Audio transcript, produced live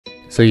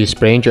So you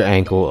sprained your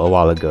ankle a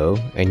while ago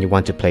and you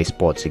want to play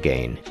sports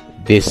again.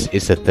 This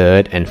is the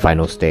third and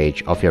final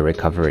stage of your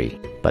recovery.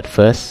 But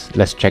first,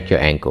 let's check your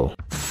ankle.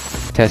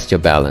 Test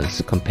your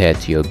balance compared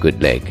to your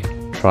good leg.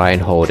 Try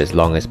and hold as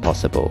long as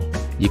possible.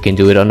 You can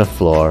do it on the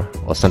floor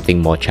or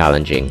something more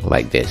challenging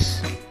like this.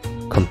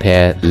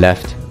 Compare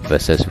left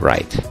versus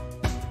right.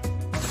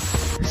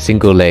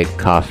 Single leg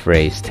calf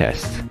raise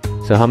test.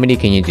 So how many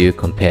can you do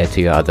compared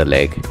to your other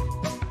leg?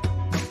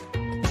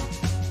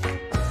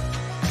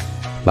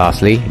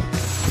 Lastly,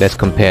 let's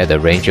compare the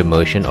range of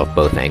motion of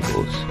both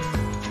ankles.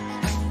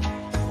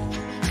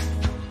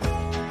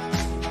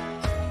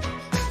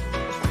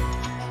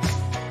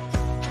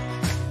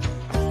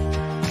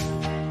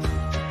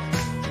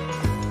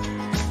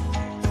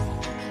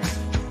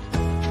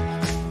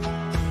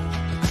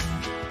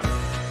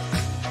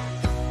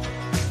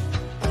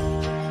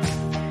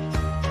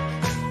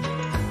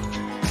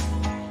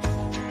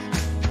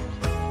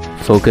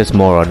 Focus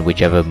more on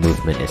whichever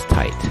movement is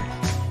tight.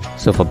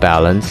 So for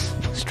balance,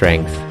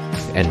 strength,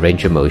 and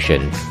range of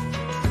motion,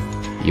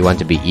 you want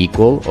to be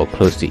equal or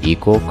close to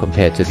equal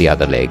compared to the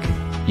other leg.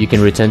 You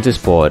can return to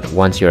sport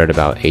once you're at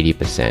about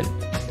 80%.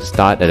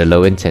 Start at a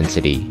low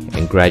intensity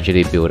and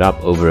gradually build up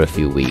over a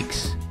few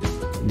weeks.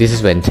 This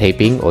is when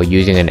taping or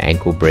using an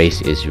ankle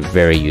brace is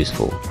very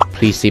useful.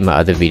 Please see my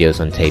other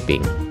videos on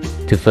taping.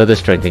 To further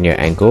strengthen your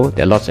ankle,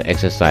 there are lots of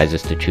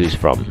exercises to choose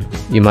from.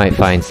 You might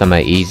find some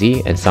are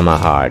easy and some are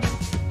hard.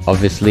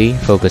 Obviously,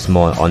 focus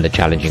more on the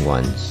challenging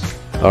ones.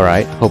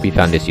 Alright, hope you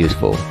found this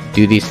useful.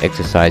 Do these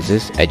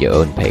exercises at your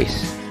own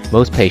pace.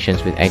 Most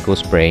patients with ankle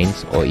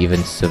sprains or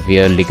even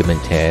severe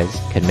ligament tears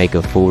can make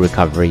a full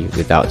recovery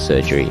without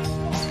surgery.